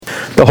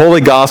The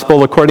Holy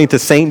Gospel according to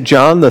St.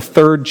 John, the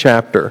 3rd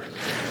chapter.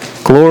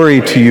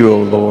 Glory to you,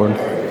 O Lord.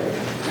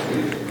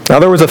 Now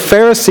there was a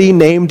Pharisee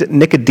named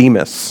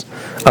Nicodemus,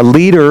 a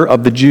leader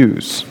of the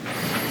Jews.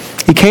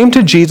 He came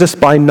to Jesus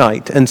by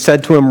night and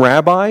said to him,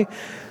 "Rabbi,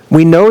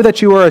 we know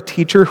that you are a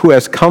teacher who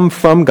has come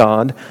from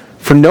God,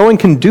 for no one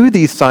can do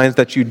these signs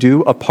that you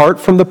do apart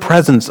from the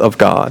presence of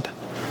God."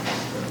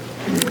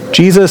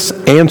 Jesus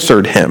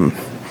answered him,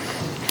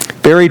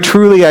 "Very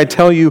truly I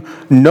tell you,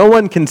 no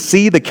one can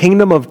see the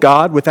kingdom of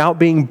God without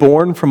being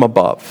born from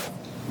above."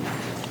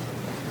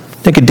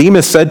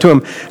 Nicodemus said to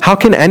him, "How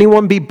can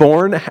anyone be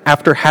born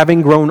after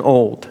having grown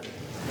old?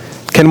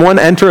 Can one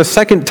enter a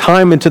second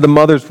time into the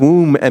mother's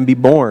womb and be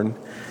born?"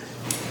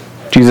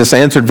 Jesus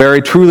answered,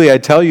 "Very truly I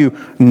tell you,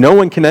 no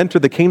one can enter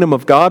the kingdom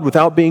of God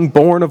without being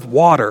born of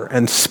water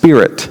and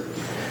spirit.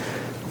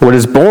 What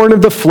is born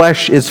of the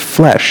flesh is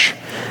flesh,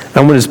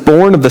 and what is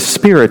born of the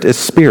spirit is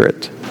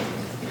spirit.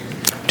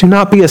 Do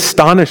not be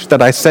astonished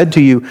that I said to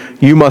you,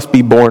 you must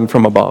be born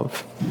from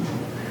above.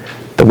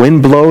 The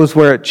wind blows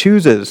where it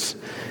chooses,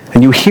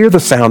 and you hear the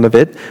sound of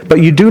it,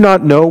 but you do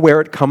not know where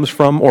it comes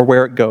from or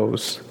where it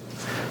goes.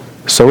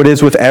 So it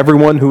is with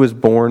everyone who is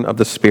born of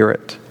the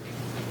Spirit."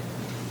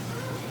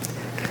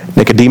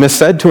 Nicodemus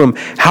said to him,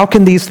 "How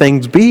can these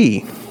things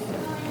be?"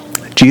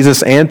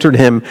 Jesus answered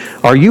him,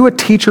 "Are you a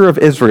teacher of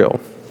Israel,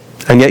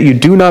 and yet you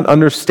do not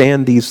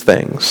understand these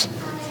things?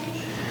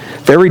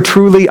 Very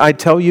truly, I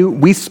tell you,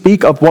 we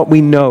speak of what we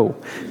know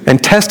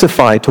and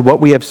testify to what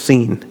we have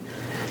seen,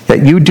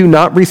 yet you do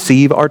not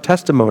receive our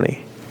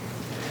testimony.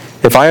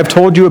 If I have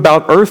told you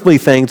about earthly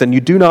things and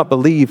you do not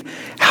believe,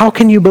 how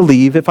can you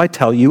believe if I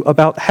tell you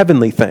about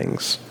heavenly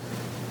things?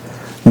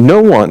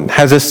 No one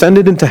has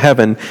ascended into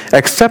heaven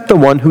except the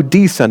one who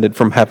descended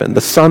from heaven,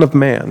 the Son of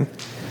Man.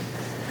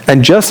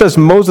 And just as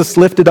Moses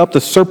lifted up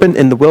the serpent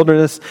in the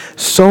wilderness,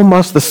 so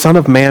must the Son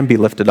of Man be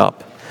lifted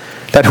up,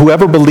 that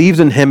whoever believes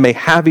in him may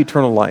have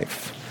eternal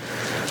life.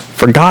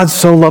 For God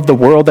so loved the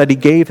world that he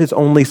gave his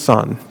only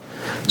Son,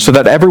 so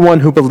that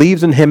everyone who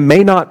believes in him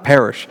may not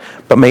perish,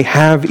 but may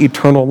have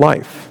eternal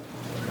life.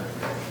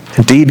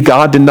 Indeed,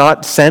 God did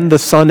not send the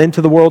Son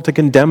into the world to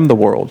condemn the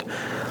world,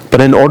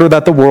 but in order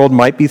that the world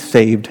might be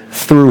saved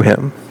through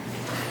him."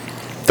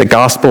 The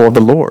Gospel of the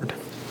Lord.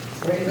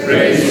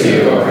 Praise to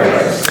you, O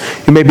Christ.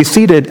 You may be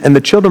seated, and the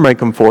children may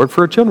come forward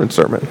for a children's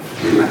sermon.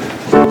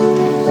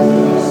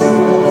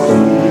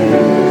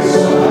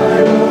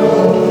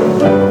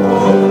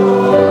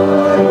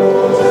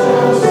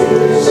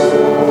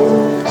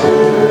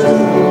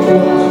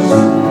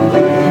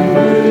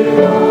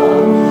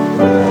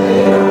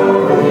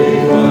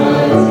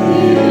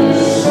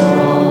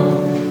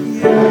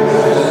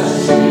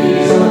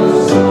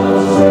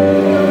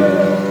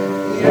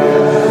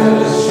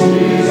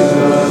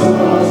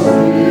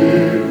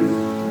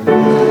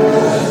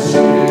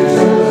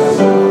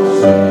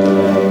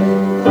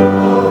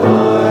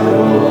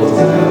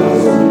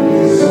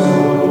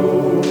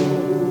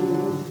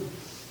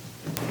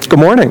 Good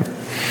morning.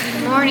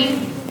 Good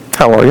morning.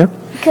 How are you?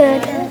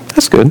 Good.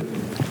 That's good.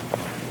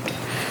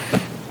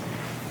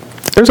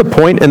 There's a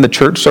point in the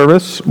church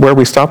service where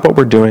we stop what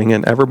we're doing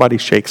and everybody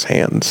shakes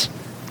hands.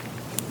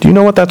 Do you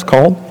know what that's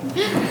called?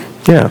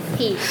 Yeah.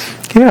 Peace.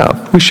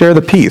 Yeah, we share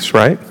the peace,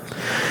 right?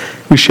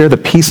 We share the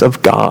peace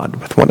of God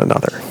with one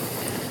another.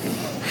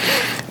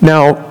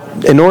 Now,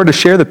 in order to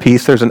share the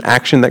peace, there's an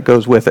action that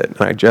goes with it.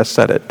 And I just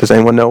said it. Does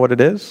anyone know what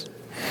it is?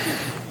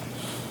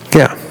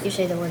 Yeah. You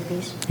say the word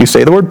peace. You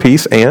say the word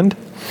peace, and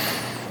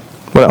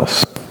what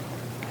else?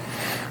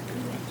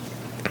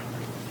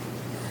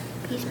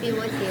 Peace be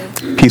with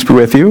you. Peace be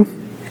with you.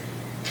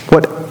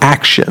 What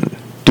action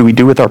do we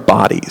do with our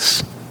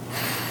bodies?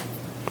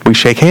 We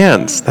shake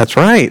hands. That's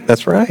right.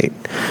 That's right.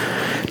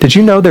 Did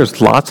you know there's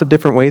lots of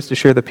different ways to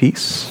share the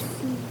peace?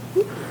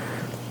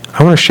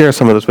 I want to share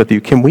some of those with you.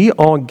 Can we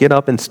all get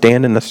up and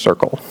stand in a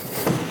circle?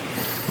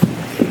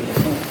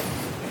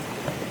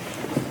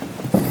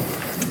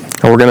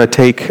 And we're going to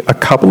take a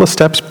couple of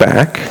steps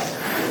back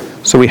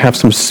so we have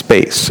some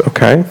space,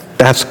 okay?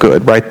 That's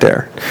good right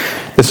there.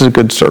 This is a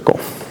good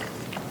circle.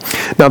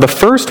 Now, the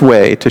first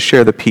way to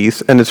share the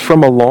peace, and it's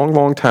from a long,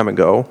 long time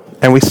ago,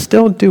 and we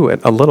still do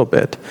it a little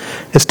bit,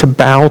 is to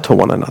bow to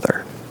one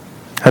another.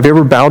 Have you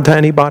ever bowed to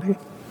anybody?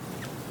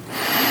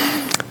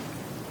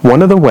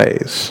 One of the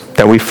ways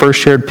that we first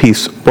shared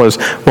peace was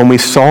when we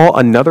saw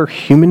another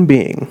human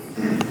being,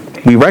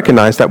 we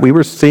recognized that we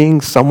were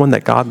seeing someone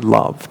that God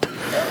loved.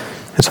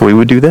 And so we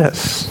would do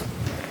this.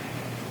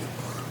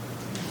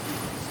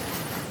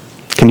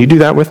 Can you do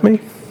that with me?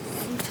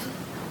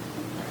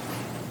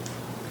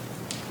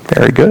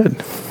 Very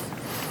good.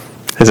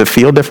 Does it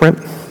feel different?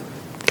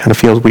 Kind of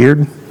feels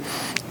weird?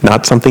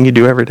 Not something you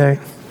do every day?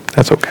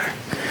 That's okay.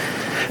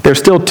 There's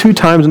still 2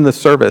 times in the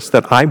service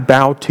that I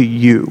bow to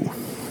you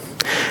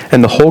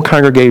and the whole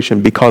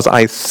congregation because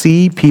I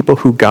see people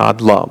who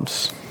God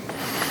loves.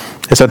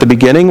 It's at the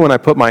beginning when I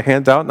put my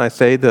hands out and I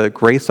say, "The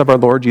grace of our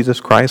Lord Jesus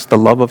Christ, the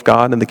love of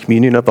God, and the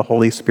communion of the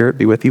Holy Spirit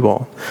be with you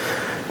all."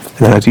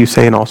 And then as you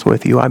say, "And also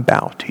with you," I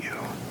bow to you.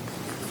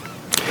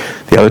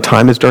 The other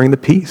time is during the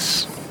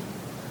peace.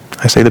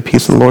 I say, the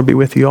peace of the Lord be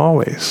with you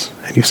always.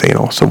 And you say, and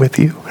also with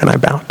you. And I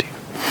bow to you.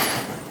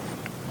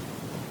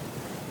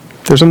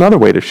 There's another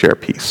way to share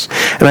peace.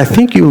 And I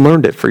think you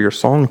learned it for your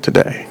song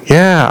today.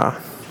 Yeah.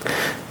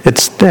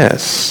 It's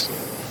this.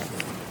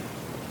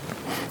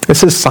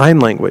 This is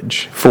sign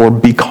language for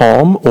be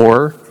calm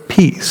or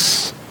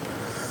peace.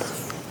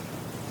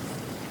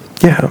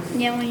 Yeah.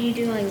 Yeah, when you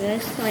do like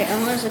this, it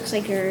almost looks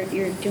like you're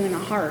doing a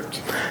heart.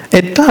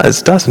 It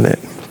does, doesn't it?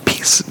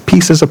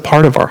 Peace is a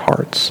part of our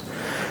hearts.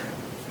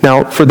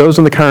 Now, for those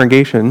in the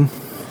congregation,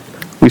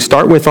 we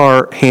start with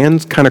our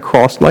hands kind of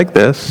crossed like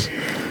this,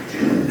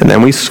 and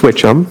then we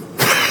switch them,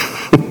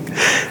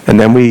 and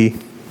then we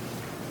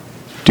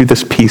do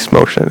this peace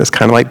motion. It's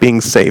kind of like being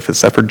safe,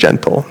 except for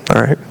gentle,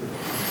 all right?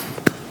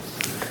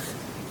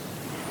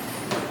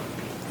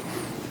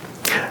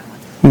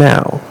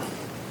 Now,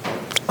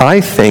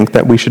 I think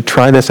that we should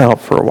try this out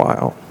for a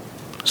while.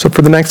 So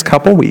for the next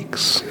couple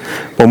weeks,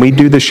 when we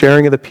do the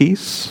sharing of the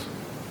peace,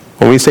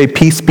 when we say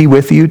peace be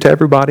with you to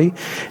everybody,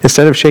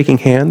 instead of shaking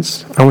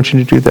hands, I want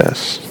you to do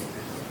this.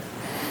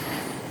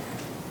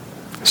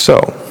 So,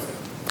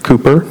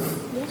 Cooper,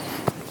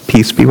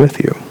 peace be with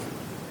you.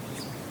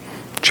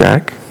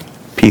 Jack,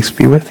 peace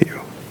be with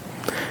you.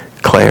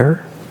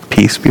 Claire,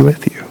 peace be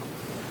with you.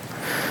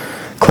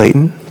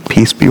 Clayton,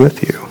 peace be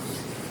with you.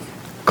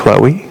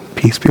 Chloe,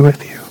 peace be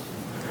with you.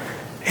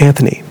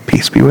 Anthony,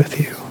 peace be with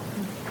you.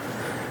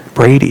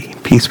 Brady,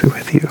 peace be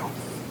with you.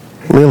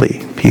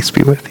 Lily, peace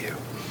be with you.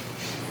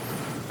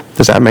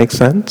 Does that make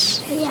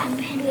sense? Yeah.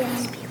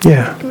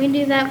 Yeah. Can we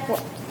do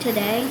that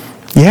today?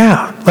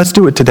 Yeah, let's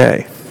do it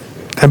today.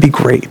 That'd be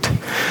great.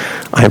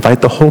 I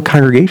invite the whole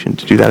congregation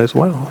to do that as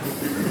well.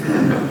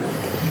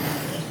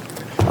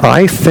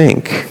 I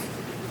think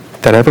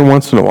that every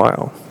once in a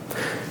while,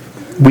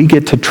 we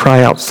get to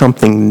try out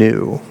something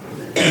new.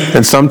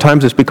 And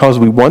sometimes it's because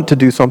we want to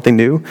do something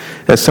new,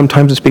 and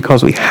sometimes it's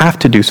because we have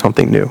to do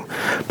something new.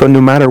 But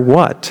no matter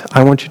what,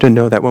 I want you to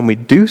know that when we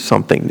do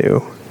something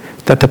new,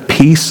 that the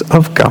peace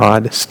of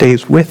God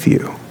stays with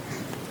you.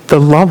 The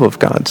love of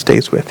God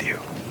stays with you.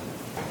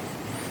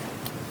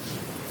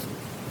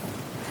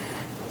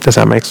 Does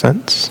that make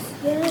sense?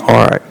 Yeah.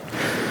 All right.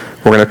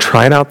 We're going to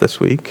try it out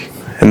this week,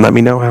 and let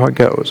me know how it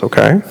goes,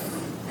 okay?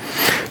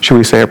 Should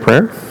we say a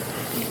prayer?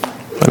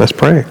 Let us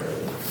pray.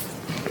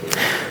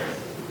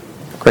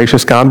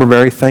 Gracious God, we're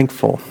very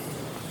thankful.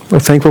 We're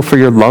thankful for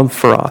your love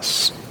for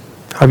us,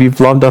 how you've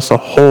loved us a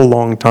whole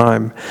long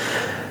time,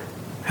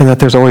 and that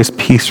there's always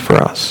peace for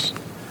us.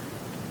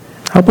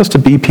 Help us to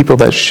be people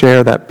that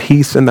share that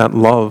peace and that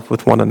love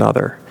with one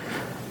another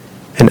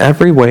in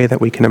every way that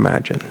we can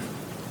imagine.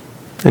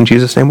 In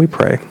Jesus' name we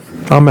pray.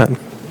 Amen.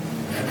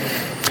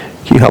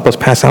 Can you help us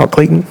pass out,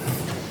 Clayton?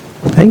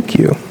 Thank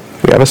you.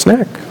 We have a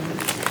snack.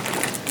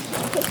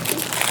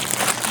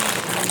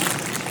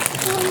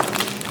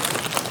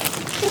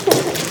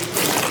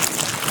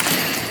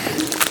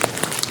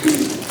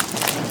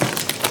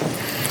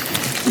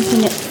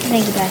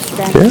 Thank you, Pastor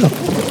Ben. Yeah.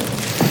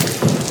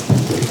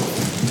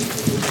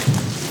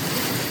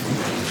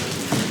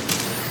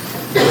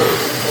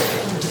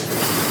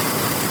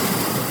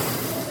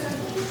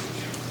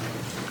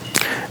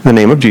 In the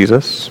name of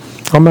Jesus,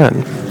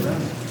 amen.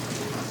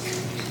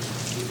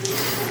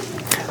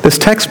 This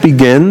text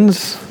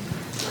begins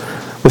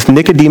with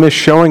Nicodemus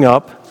showing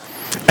up,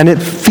 and it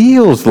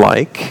feels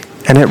like,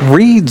 and it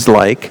reads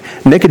like,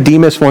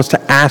 Nicodemus wants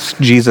to ask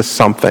Jesus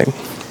something.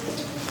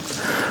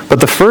 But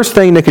the first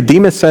thing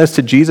Nicodemus says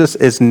to Jesus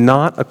is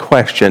not a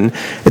question,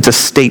 it's a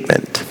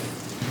statement.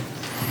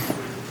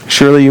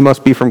 Surely you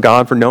must be from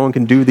God, for no one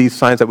can do these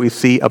signs that we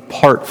see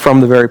apart from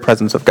the very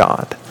presence of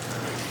God.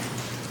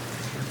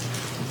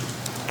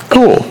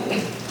 Cool.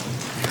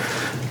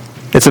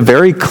 It's a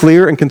very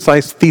clear and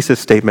concise thesis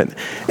statement.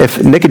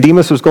 If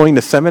Nicodemus was going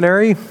to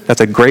seminary,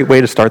 that's a great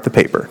way to start the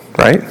paper,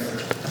 right?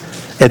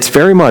 It's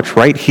very much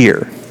right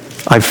here.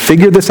 I've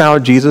figured this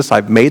out, Jesus.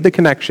 I've made the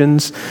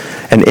connections,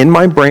 and in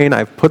my brain,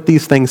 I've put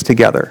these things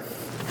together.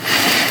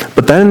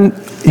 But then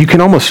you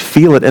can almost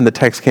feel it in the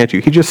text, can't you?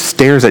 He just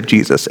stares at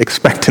Jesus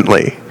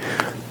expectantly.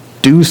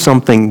 Do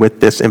something with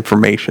this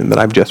information that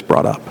I've just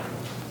brought up.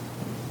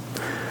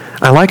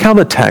 I like how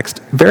the text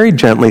very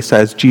gently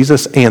says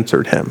Jesus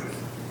answered him,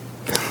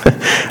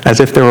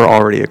 as if there were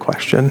already a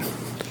question.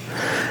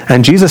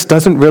 And Jesus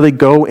doesn't really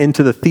go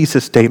into the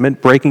thesis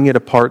statement, breaking it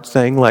apart,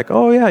 saying like,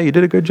 oh yeah, you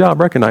did a good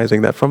job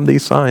recognizing that from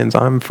these signs,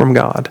 I'm from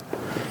God.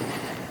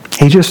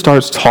 He just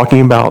starts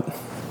talking about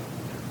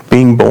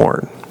being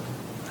born.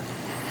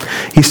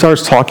 He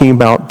starts talking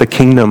about the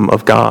kingdom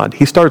of God.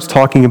 He starts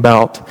talking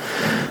about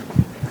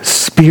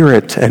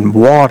spirit and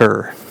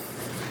water,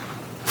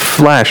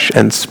 flesh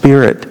and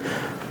spirit.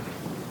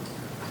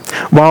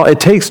 While it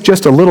takes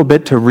just a little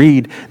bit to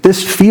read,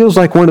 this feels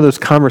like one of those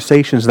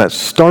conversations that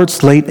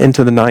starts late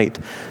into the night,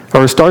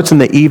 or starts in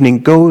the evening,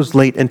 goes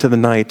late into the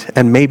night,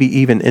 and maybe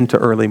even into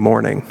early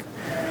morning.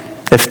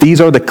 If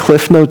these are the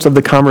cliff notes of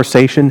the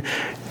conversation,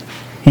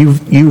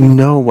 you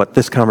know what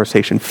this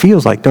conversation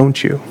feels like,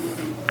 don't you?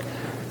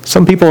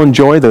 Some people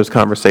enjoy those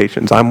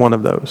conversations. I'm one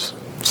of those.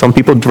 Some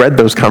people dread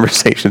those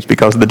conversations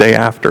because of the day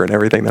after and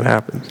everything that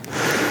happens.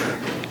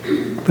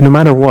 But no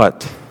matter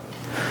what,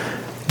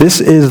 this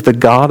is the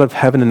God of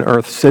heaven and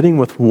earth sitting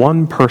with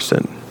one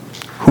person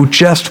who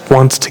just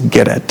wants to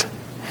get it.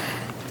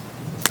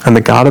 And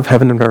the God of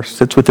heaven and earth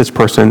sits with this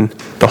person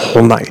the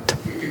whole night,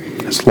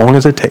 as long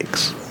as it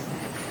takes.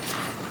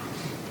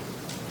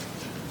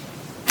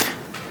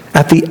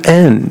 At the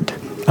end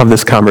of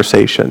this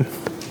conversation,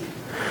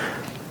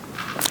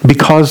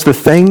 because the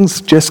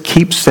things just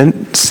keep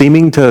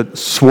seeming to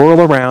swirl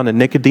around in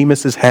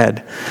Nicodemus'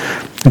 head,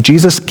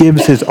 Jesus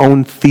gives his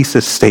own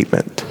thesis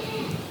statement.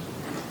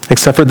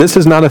 Except for this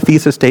is not a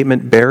thesis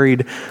statement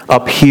buried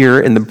up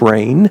here in the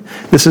brain.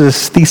 This is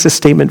a thesis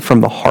statement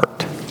from the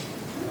heart.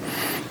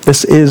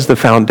 This is the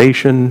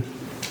foundation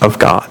of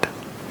God.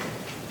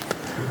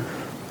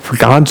 For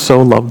God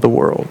so loved the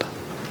world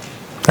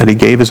that he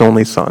gave his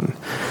only Son,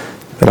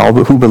 that all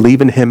who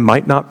believe in him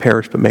might not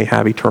perish but may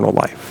have eternal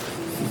life.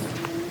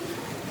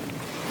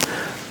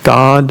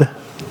 God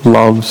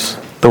loves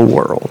the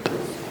world.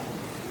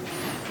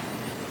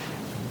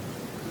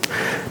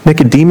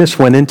 Nicodemus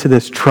went into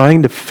this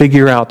trying to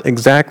figure out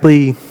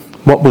exactly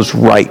what was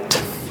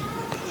right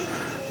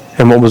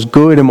and what was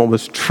good and what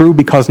was true,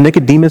 because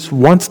Nicodemus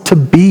wants to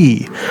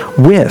be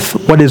with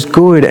what is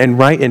good and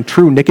right and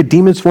true.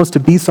 Nicodemus wants to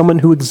be someone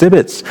who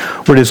exhibits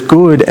what is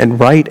good and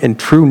right and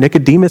true.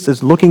 Nicodemus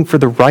is looking for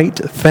the right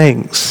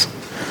things.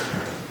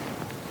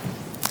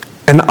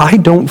 And I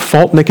don't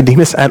fault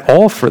Nicodemus at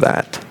all for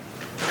that.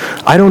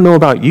 I don't know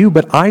about you,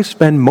 but I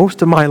spend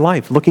most of my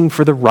life looking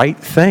for the right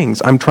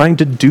things. I'm trying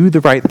to do the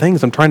right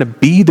things. I'm trying to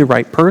be the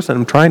right person.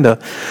 I'm trying to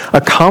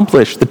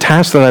accomplish the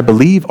tasks that I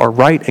believe are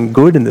right and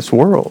good in this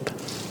world.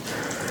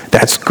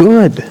 That's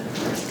good.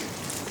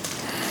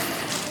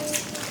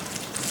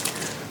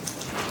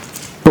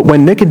 But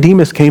when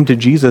Nicodemus came to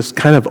Jesus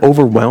kind of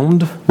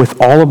overwhelmed with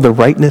all of the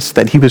rightness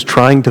that he was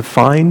trying to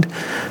find,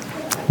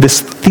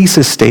 this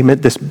thesis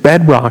statement, this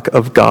bedrock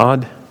of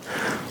God,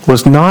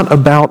 was not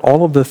about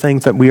all of the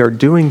things that we are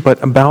doing,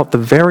 but about the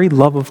very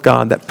love of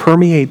God that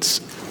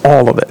permeates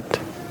all of it.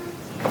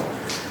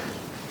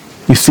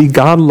 You see,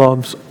 God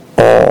loves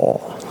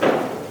all.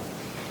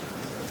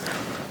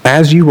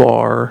 As you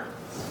are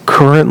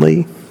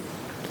currently,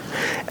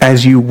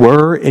 as you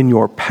were in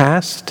your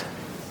past,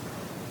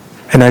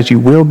 and as you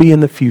will be in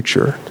the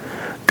future,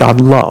 God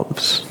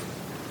loves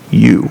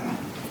you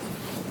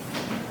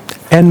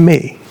and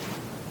me,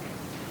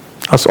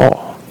 us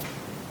all.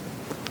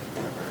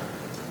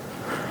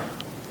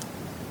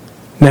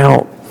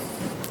 Now,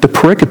 the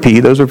pericope,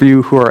 those of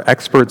you who are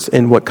experts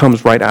in what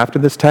comes right after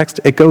this text,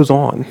 it goes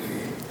on.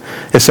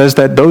 It says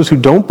that those who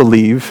don't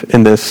believe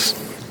in this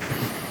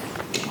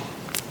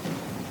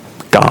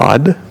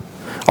God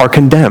are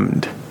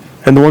condemned,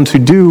 and the ones who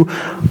do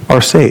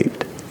are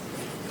saved.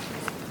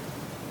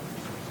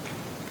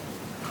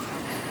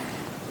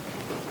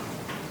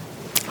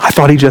 I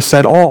thought he just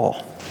said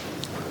all.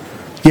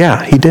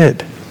 Yeah, he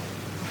did.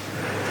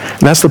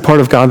 And that's the part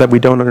of God that we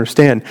don't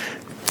understand.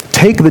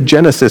 Take the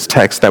Genesis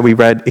text that we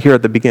read here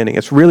at the beginning.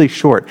 It's really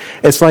short.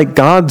 It's like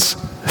God's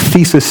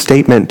thesis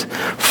statement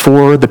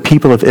for the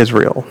people of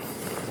Israel.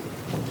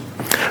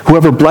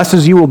 Whoever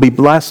blesses you will be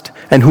blessed,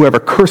 and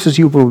whoever curses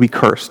you will be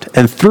cursed.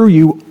 And through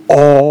you,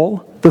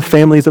 all the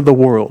families of the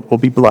world will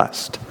be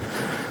blessed.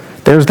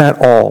 There's that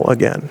all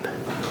again.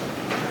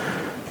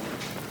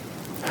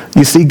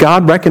 You see,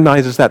 God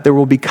recognizes that there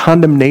will be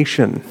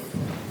condemnation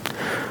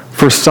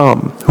for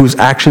some whose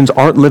actions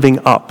aren't living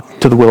up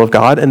to the will of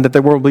God, and that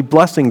there will be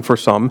blessing for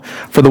some,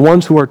 for the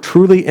ones who are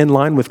truly in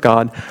line with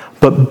God,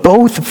 but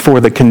both for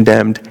the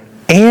condemned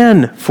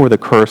and for the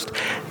cursed,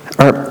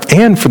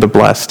 and for the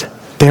blessed,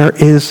 there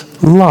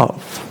is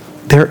love.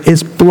 There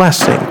is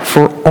blessing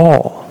for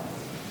all.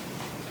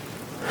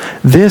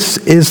 This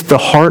is the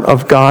heart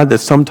of God that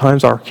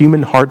sometimes our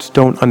human hearts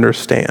don't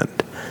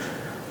understand.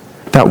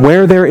 That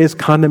where there is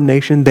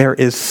condemnation, there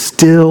is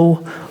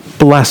still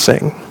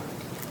blessing.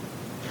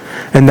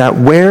 And that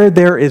where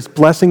there is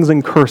blessings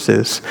and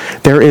curses,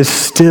 there is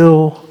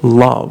still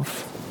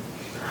love.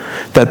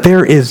 That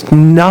there is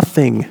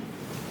nothing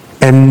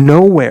and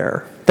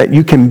nowhere that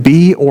you can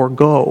be or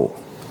go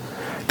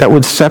that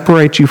would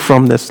separate you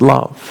from this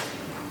love.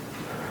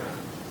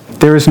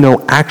 There is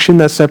no action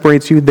that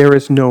separates you. There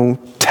is no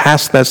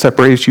task that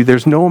separates you.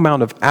 There's no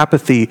amount of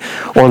apathy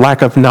or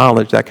lack of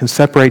knowledge that can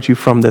separate you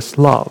from this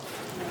love.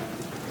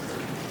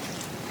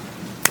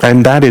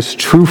 And that is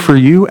true for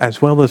you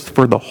as well as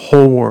for the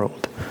whole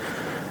world.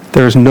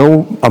 There's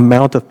no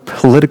amount of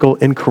political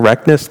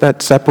incorrectness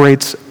that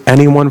separates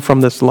anyone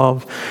from this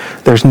love.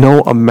 There's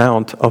no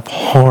amount of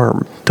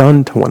harm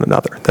done to one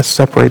another that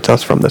separates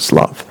us from this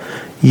love.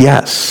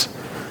 Yes,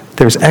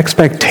 there's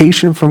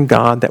expectation from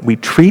God that we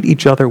treat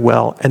each other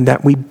well and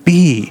that we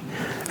be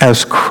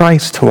as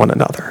Christ to one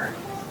another.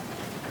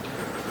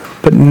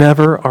 But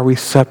never are we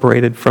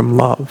separated from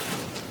love.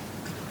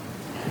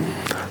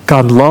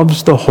 God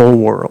loves the whole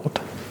world.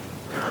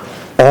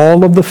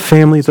 All of the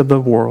families of the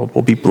world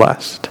will be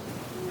blessed.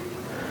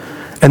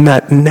 And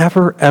that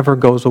never, ever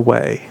goes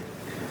away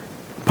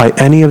by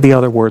any of the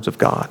other words of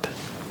God.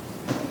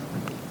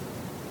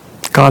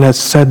 God has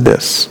said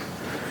this,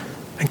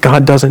 and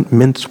God doesn't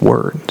mince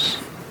words.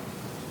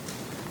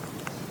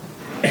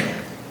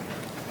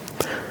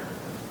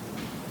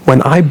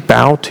 When I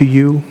bow to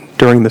you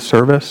during the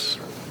service,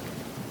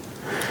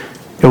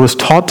 it was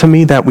taught to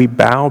me that we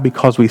bow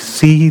because we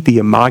see the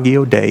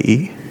Imago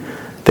Dei,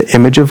 the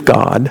image of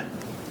God,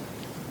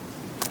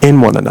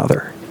 in one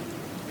another.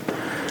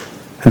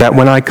 And that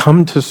when I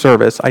come to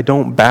service, I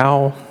don't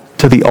bow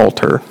to the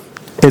altar.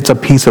 It's a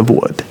piece of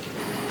wood.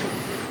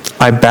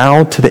 I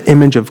bow to the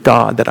image of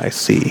God that I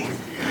see,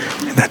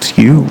 and that's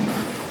you.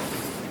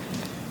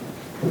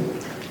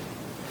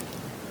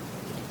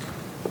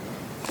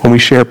 When we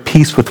share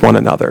peace with one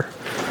another,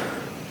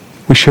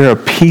 we share a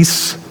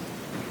peace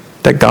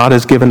that God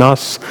has given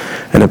us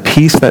and a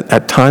peace that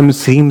at times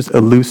seems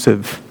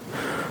elusive,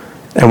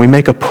 and we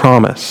make a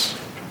promise.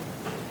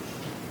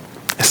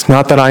 It's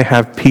not that I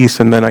have peace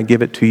and then I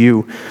give it to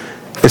you.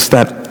 It's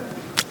that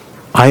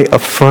I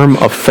affirm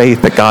a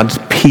faith that God's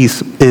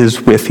peace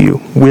is with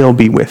you, will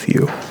be with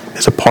you,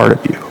 is a part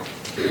of you.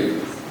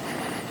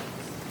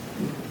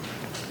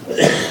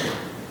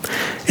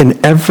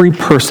 In every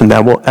person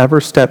that will ever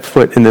step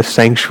foot in this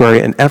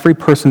sanctuary and every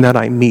person that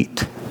I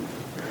meet,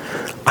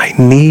 I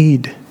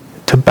need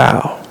to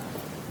bow.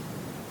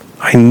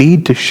 I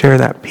need to share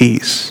that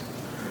peace.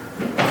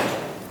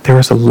 There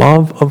is a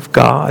love of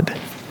God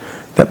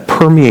that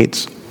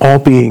permeates all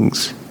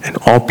beings and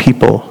all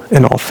people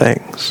and all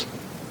things.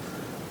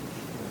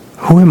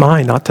 Who am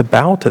I not to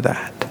bow to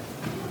that?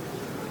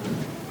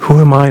 Who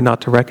am I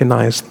not to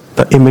recognize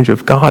the image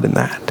of God in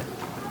that?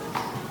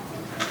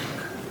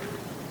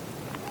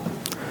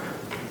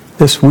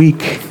 This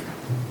week,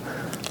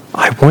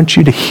 I want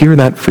you to hear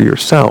that for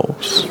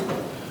yourselves.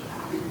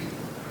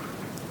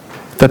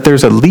 That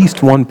there's at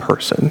least one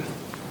person,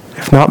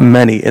 if not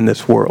many in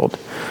this world,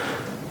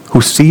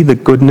 who see the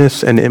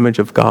goodness and image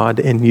of God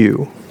in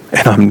you.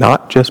 And I'm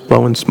not just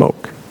blowing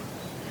smoke.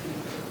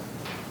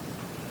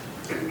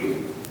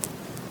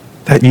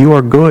 That you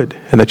are good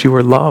and that you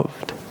are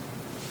loved.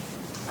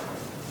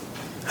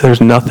 There's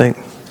nothing,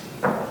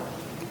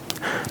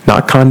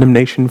 not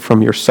condemnation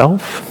from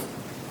yourself,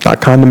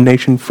 not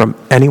condemnation from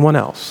anyone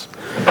else,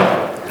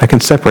 that can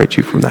separate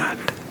you from that.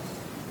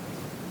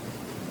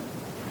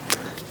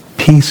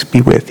 Peace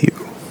be with you.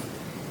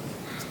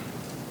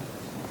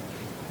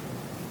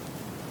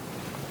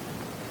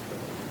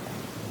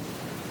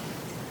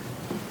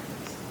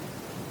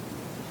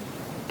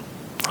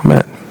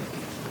 Amen.